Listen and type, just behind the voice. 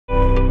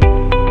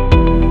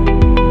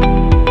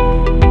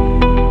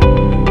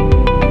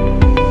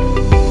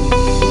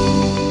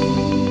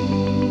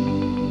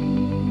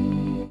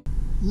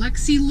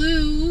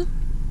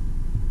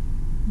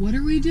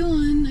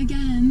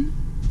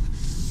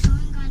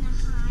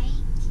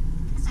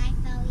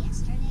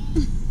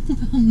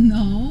Well,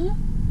 no.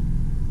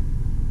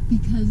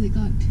 Because it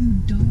got too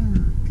dark.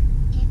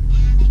 And I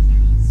found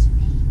his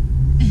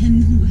face.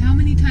 And how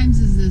many times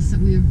is this that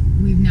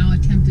we've now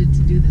attempted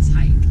to do this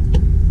hike? 3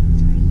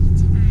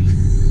 times.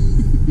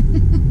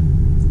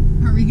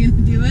 Are we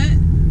gonna do it?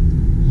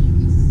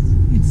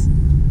 Yes.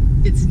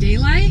 It's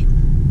daylight.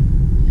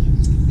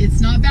 Yes.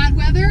 It's not bad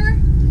weather,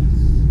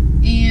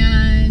 Yes.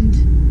 and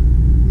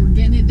we're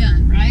getting it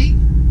done, right?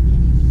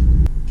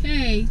 Yes.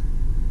 Okay.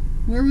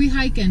 Where are we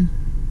hiking?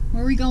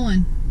 Where are we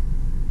going?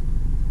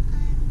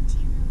 To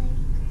the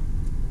living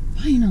room.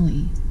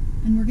 Finally.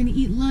 And we're gonna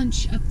eat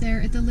lunch up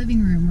there at the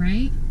living room,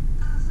 right?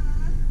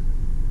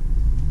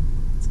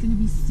 It's gonna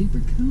be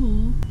super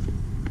cool.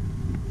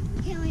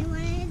 Okay, wait,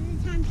 one at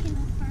a time. Can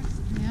go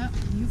first. Yep,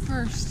 you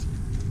first.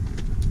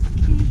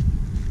 Okay.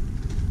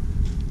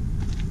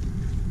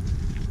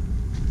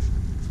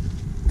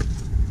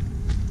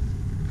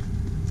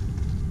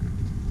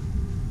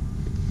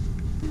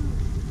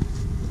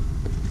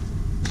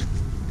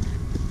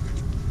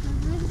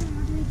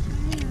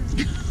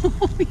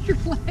 Your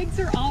legs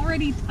are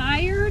already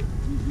tired?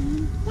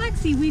 Mm-hmm.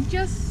 Lexie, we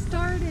just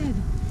started.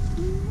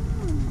 No.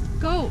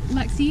 Go,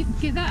 Lexie,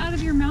 get that out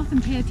of your mouth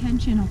and pay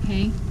attention,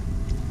 okay?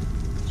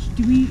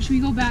 Should we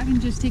go back and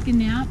just take a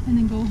nap and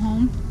then go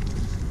home?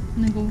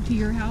 And then go to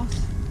your house?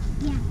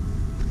 Yeah.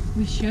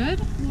 We should?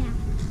 Yeah.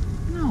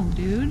 No,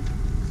 dude.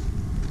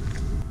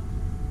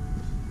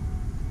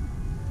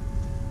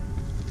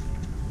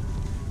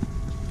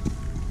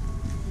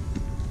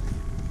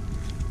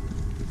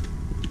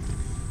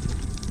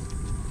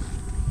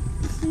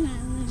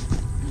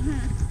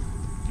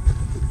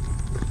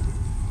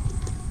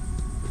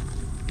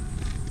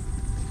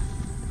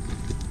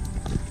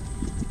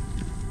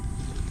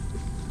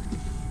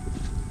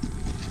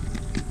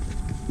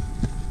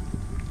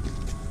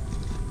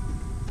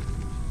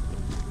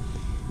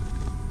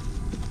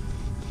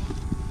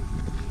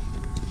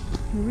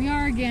 Here we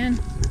are again.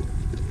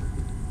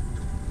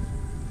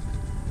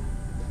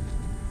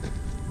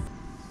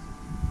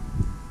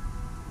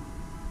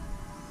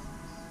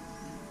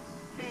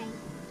 Hi.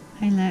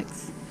 Hi,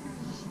 Lex.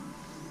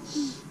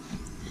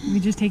 We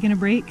just taking a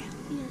break?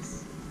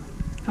 Yes.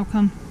 How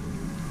come?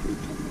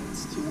 Because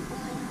it's too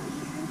hot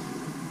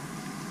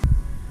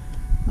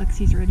out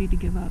Lexie's ready to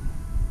give up.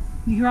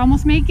 You're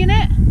almost making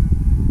it?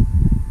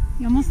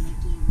 You almost?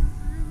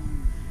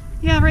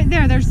 here. Yeah, right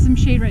there. There's some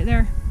shade right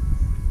there.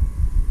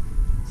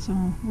 So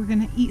we're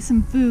gonna eat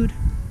some food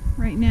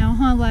right now,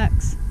 huh,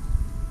 Lex?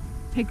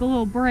 Take a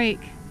little break.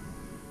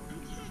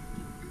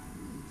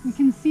 We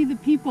can see the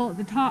people at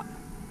the top. Do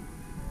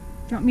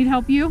you want me to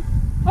help you?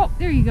 Oh,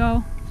 there you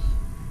go.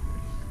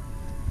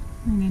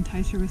 I'm gonna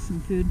entice her with some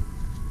food.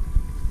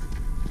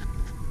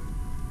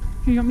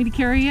 Here, you want me to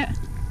carry it?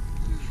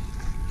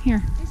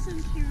 Here. There's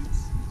some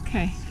carrots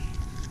Okay.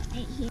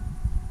 right here.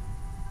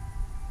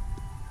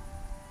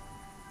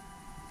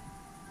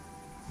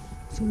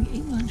 So we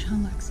ate lunch, huh,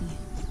 Lexie?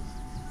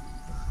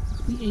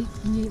 We ate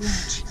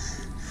lunch.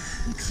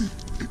 Lexie,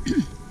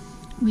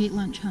 we ate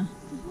lunch, huh?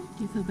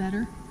 Do you feel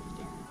better?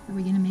 Yeah. Are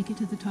we gonna make it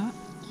to the top?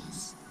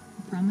 Yes.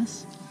 I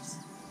promise? Yes.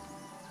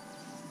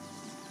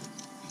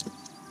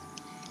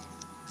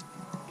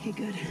 Okay,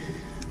 good.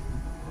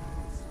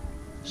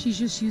 She's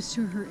just used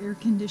to her air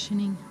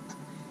conditioning.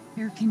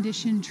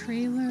 Air-conditioned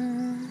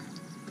trailer,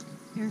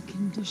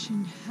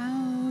 air-conditioned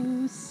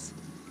house,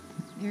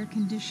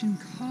 air-conditioned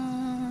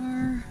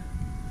car.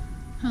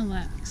 Huh,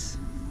 Lex?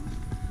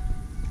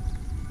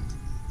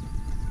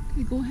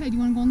 Okay, go ahead. You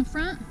want to go in the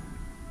front?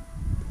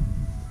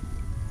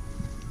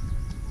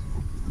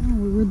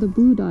 Oh, where the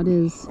blue dot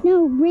is.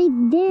 No, right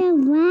there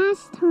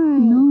last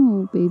time.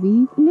 No,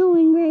 baby. No,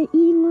 when we're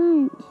eating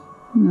lunch.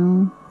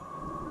 No.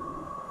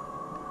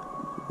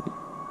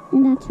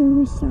 And that's where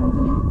we're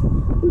starting.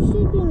 We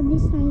should be on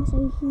this side so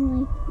we can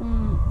like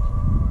that.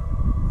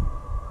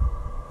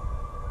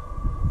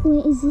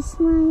 Wait, is this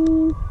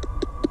line?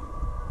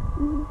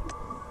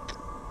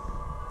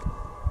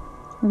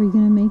 Are we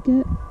gonna make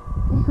it? I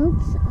hope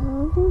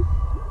so.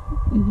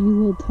 If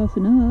you will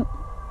toughen up,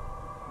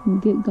 we'll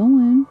get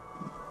going.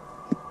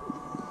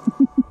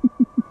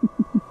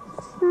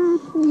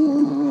 Stop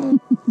it.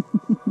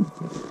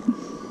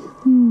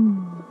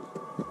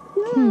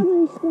 You're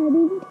probably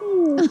sweating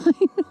too. I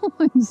know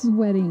I'm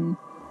sweating.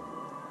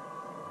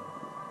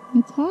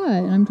 It's hot.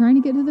 And I'm trying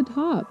to get to the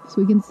top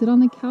so we can sit on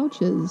the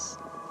couches.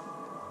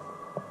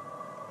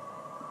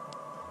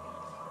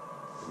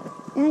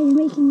 Now you're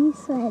making me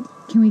sweat.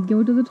 Can we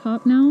go to the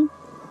top now?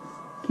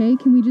 Okay,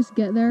 can we just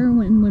get there?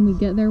 When we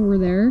get there, we're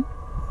there?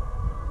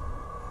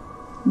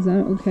 Is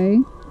that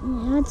okay? Yeah,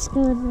 let's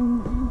go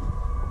then.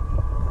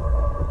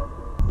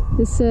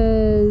 This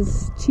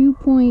says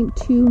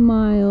 2.2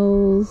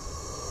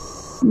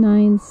 miles,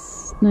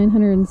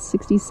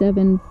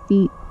 967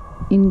 feet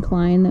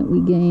incline that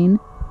we gain.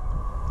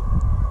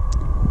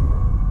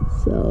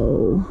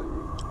 So,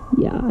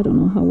 yeah, I don't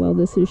know how well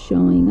this is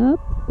showing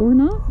up or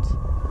not,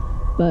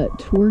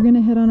 but we're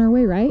gonna head on our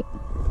way, right?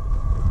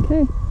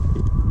 Okay.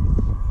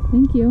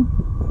 Thank you.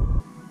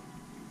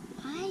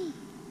 Why?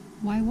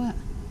 Why what?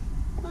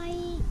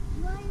 Why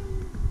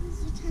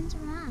tons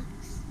of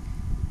rocks.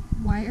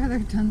 Why are there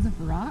tons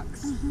of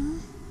rocks?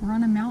 We're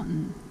on a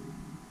mountain.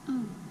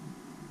 Oh.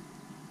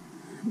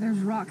 There's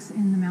rocks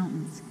in the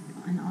mountains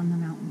and on the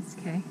mountains,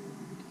 okay?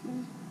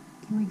 Okay.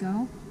 Can we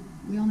go?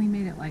 We only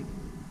made it like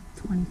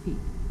 20 feet.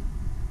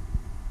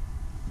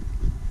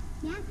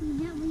 Yeah, can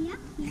you help me up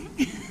here?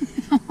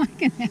 How am I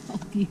going to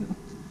help you?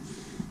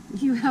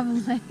 You have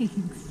legs. Okay.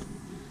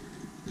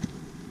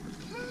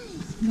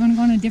 You want to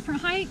go on a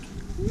different hike?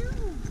 No.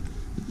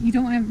 You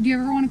don't have, do you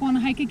ever want to go on a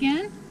hike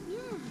again? Yeah.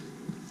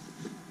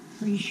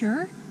 Are you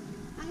sure?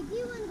 I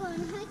do want to go on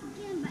a hike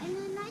again, but in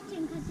the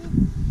nighttime because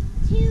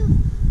it's too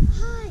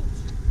hot.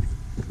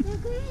 They're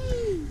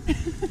green.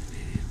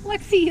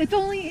 Lexie, it's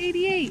only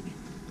 88.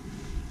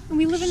 And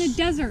we live in a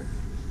desert.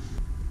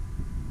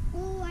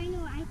 Oh, I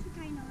know. I think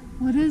I know.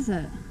 What is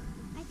it?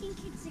 I think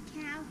it's a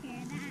cow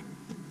here that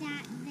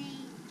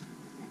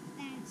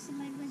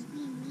someone was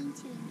being mean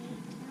to and they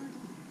killed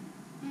it.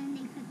 And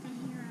they put the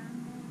hair on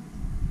there.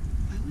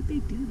 Why would they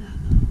do that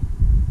though?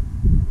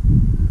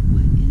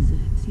 What is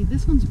it? See,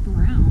 this one's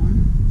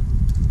brown.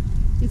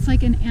 It's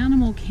like an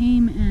animal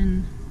came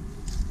and,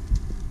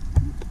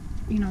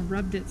 you know,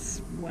 rubbed its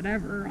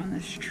whatever on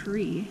this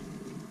tree.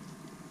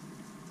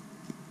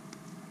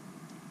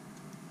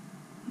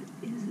 What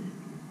is it?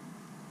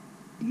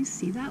 Do you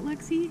see that,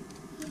 Lexie?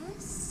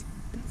 Yes.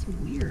 That's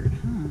weird,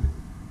 huh?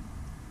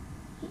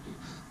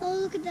 Oh,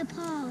 look at the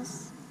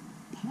paws.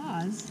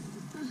 Paws?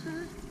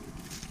 Uh-huh.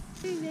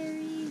 They're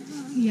very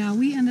long. Yeah,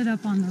 we ended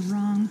up on the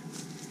wrong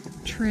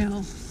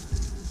trail.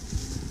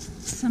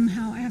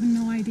 Somehow, I have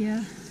no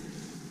idea.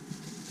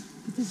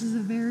 But this is a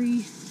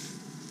very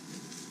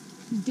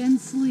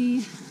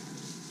densely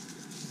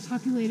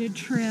populated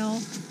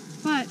trail,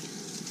 but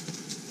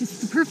it's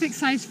the perfect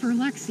size for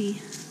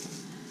Lexie.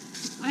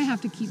 I have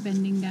to keep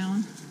bending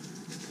down,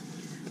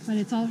 but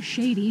it's all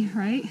shady,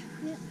 right?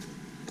 Yep.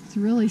 It's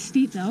really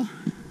steep though.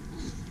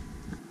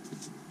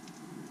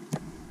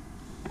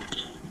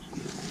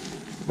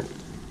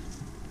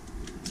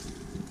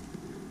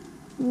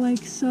 Like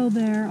so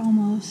there,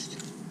 almost.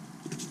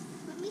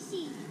 Let me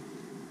see.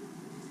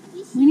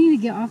 We need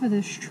to get off of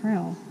this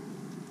trail.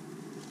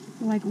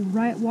 We're like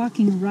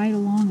walking right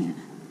along it.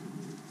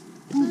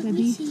 Oh, Let me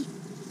baby. see.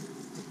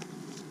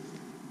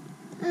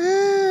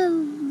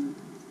 Oh,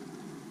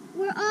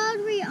 we're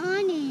already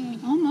on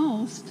it.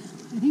 Almost.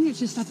 I think it's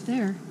just up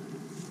there.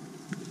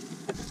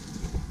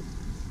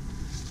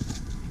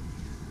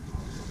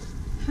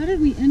 How did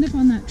we end up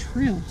on that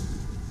trail?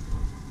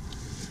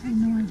 I have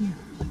no idea.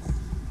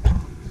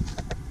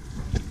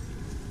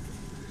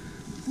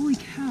 Holy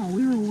cow,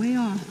 we were way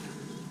off.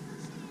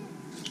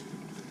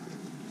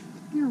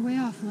 We were way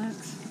off,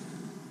 Lex.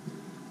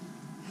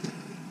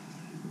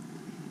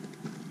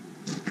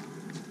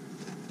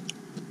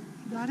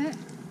 Got it?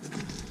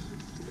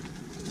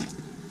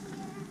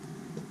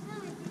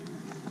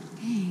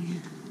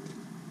 Dang.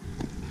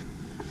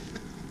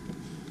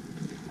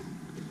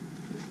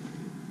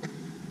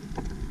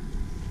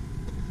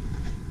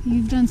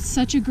 You've done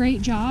such a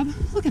great job.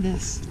 Look at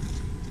this.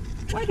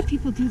 Why do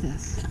people do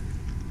this?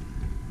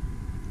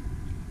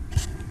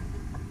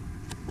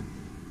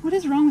 What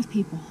is wrong with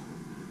people?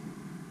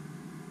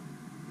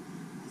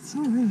 It's so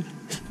rude.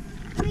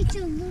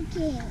 Rachel, look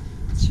it.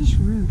 It's just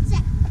rude.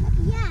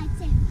 Yeah, it's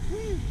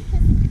rude.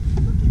 Because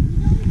look it, we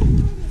don't even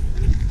know what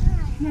it is.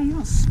 Right. Yeah, you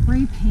don't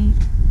spray paint.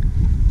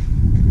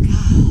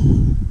 God.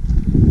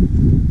 We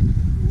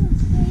don't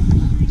spray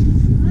behind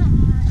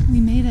rocks. We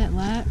made it,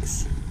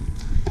 Lex.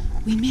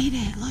 We made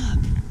it, look.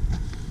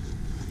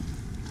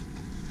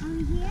 Are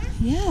we here?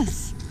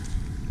 Yes.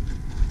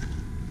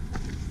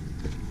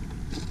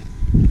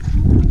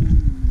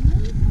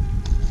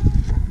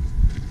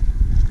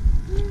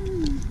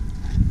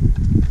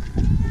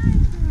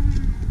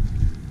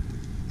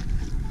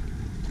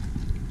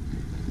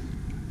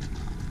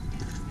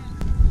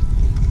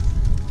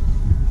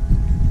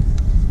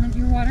 Want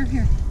your water?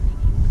 Here.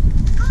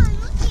 Oh,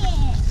 look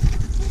it.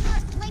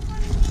 It's like one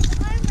of these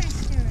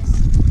armresters.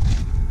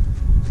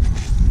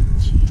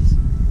 Jeez.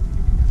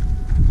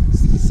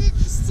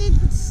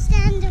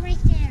 Stand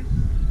right there.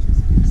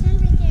 Stand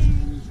right there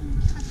and you can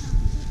cut off.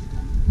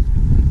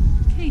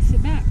 Okay,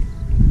 sit back.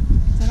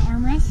 Is that an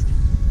armrest?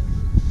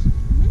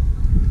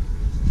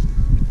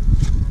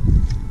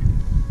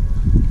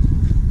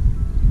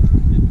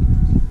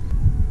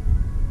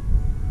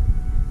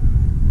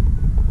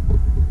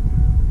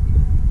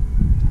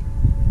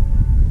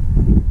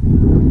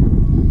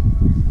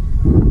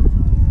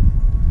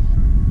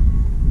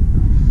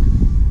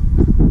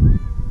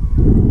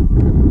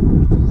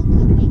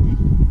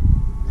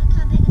 Look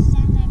how big a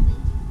stand I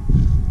made.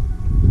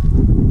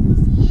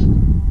 See it?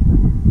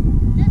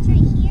 That's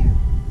right here.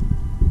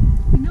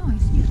 I know, I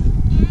see it.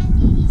 And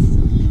did you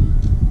see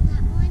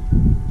that one?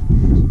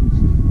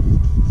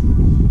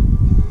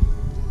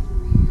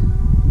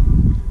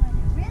 For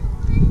the real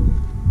one.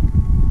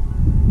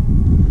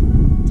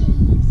 Did you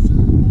see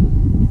this?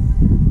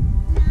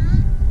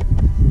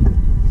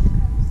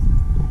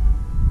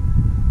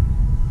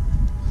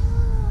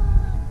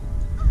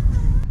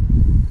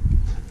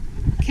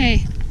 Okay,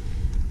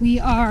 We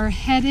are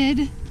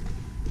headed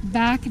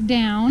back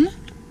down,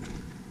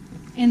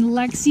 and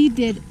Lexie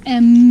did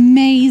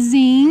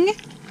amazing,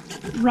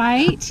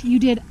 right? You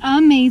did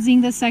amazing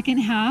the second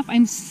half.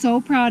 I'm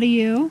so proud of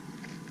you.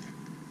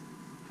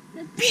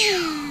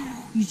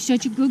 You're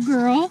such a good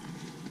girl.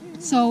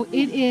 So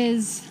it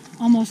is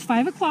almost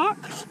 5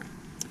 o'clock,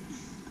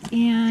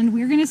 and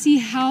we're gonna see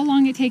how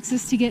long it takes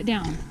us to get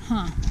down,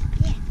 huh?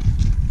 Yeah.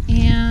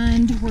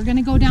 And we're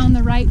gonna go down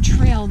the right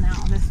trail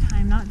now this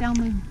time, not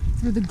down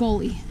through the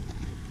gully.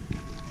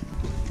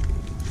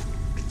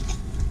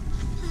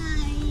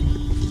 Hi.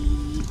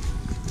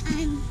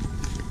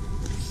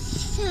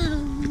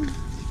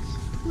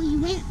 We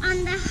went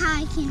on the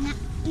hike, and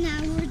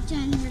now we're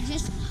done. We're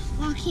just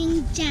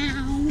walking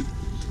down.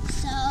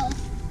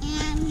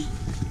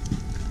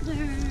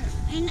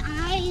 And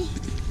I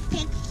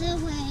picked the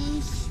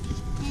waves,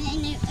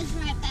 and it was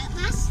right, but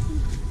last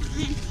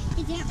time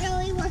it didn't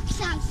really work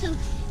out, so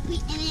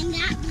and in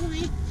that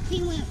one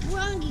we went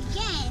wrong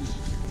again.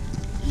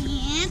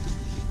 And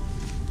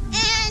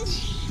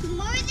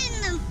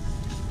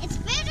it's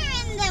better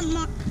in the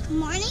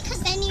morning,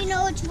 because then you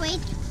know which way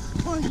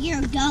or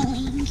you're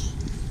going.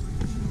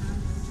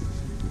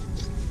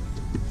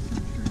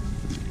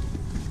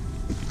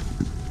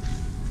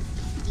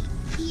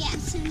 Yeah,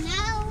 so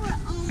now we're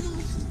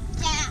almost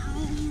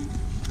down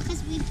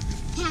because we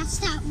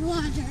passed that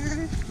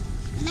water.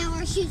 And now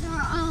our shoes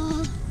are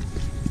all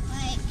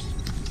like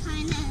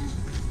kind of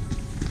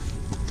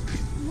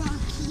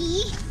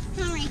rocky.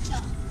 Huh,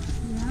 Rachel?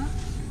 Yeah.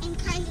 And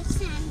kind of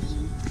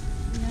sandy.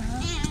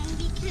 Yeah. And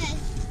because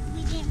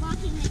we didn't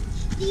walk in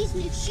these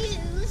new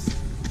shoes.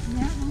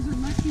 Yeah, those are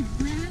Lexie's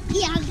brand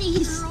new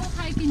these. girl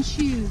hiking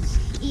shoes.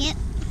 Yep.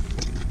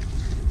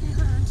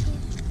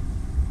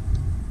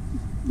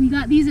 We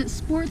got these at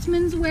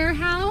Sportsman's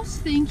Warehouse.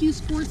 Thank you,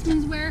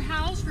 Sportsman's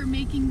Warehouse, for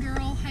making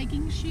girl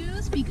hiking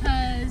shoes,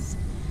 because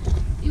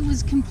it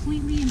was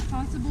completely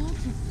impossible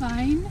to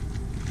find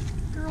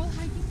girl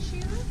hiking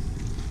shoes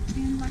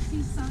in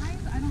Lexie's size.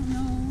 I don't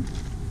know.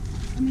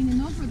 I mean, and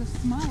those were the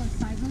smallest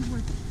size.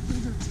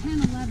 Those are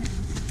 10, 11.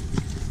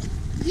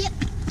 Yep.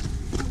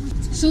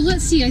 So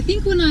let's see. I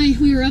think when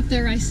we were up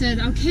there, I said,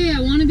 okay, I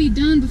want to be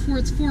done before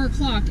it's 4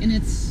 o'clock, and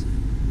it's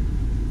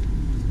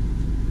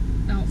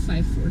about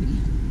 5:40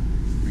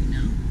 right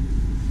now.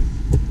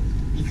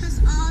 Because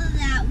all of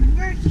that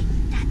work,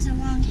 that's a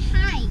long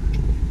hike.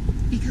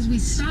 Because we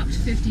stopped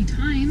 50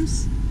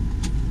 times.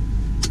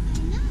 I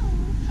know.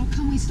 How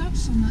come we stopped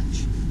so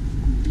much?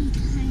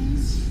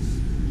 Because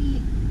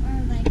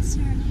our legs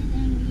hurted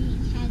and we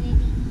had to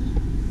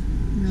eat.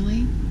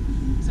 Really?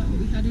 Is that what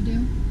we had to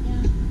do?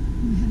 Yeah.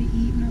 We had to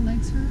eat and our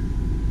legs hurt?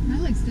 My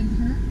legs didn't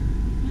hurt,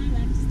 My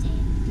legs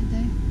did. did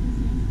they?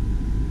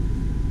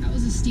 Mm-hmm. That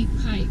was a steep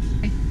hike.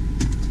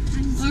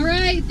 All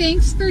right,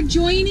 thanks for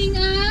joining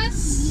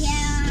us.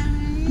 Yeah.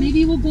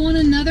 Maybe we'll go on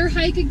another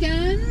hike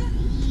again.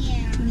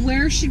 Yeah.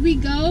 Where should we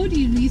go? Do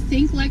you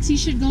think Lexie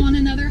should go on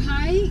another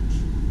hike?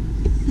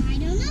 I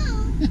don't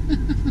know. We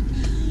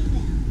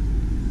will.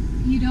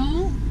 You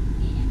don't?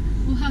 Yeah.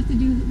 We'll have to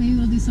maybe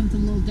we'll do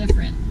something a little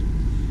different.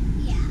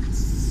 Yeah.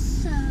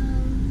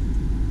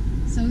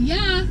 So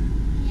yeah,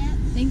 Yep.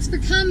 thanks for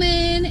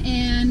coming,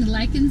 and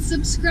like and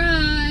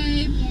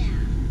subscribe. Yeah.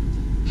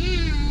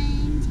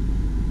 And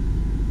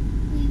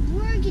we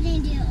were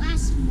going to do it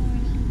last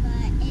morning,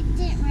 but it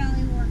didn't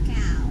really work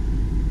out.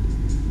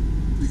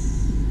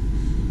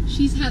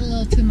 She's had a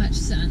little too much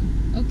sun.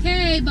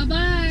 Okay,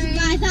 bye-bye.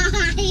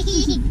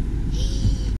 Bye-bye.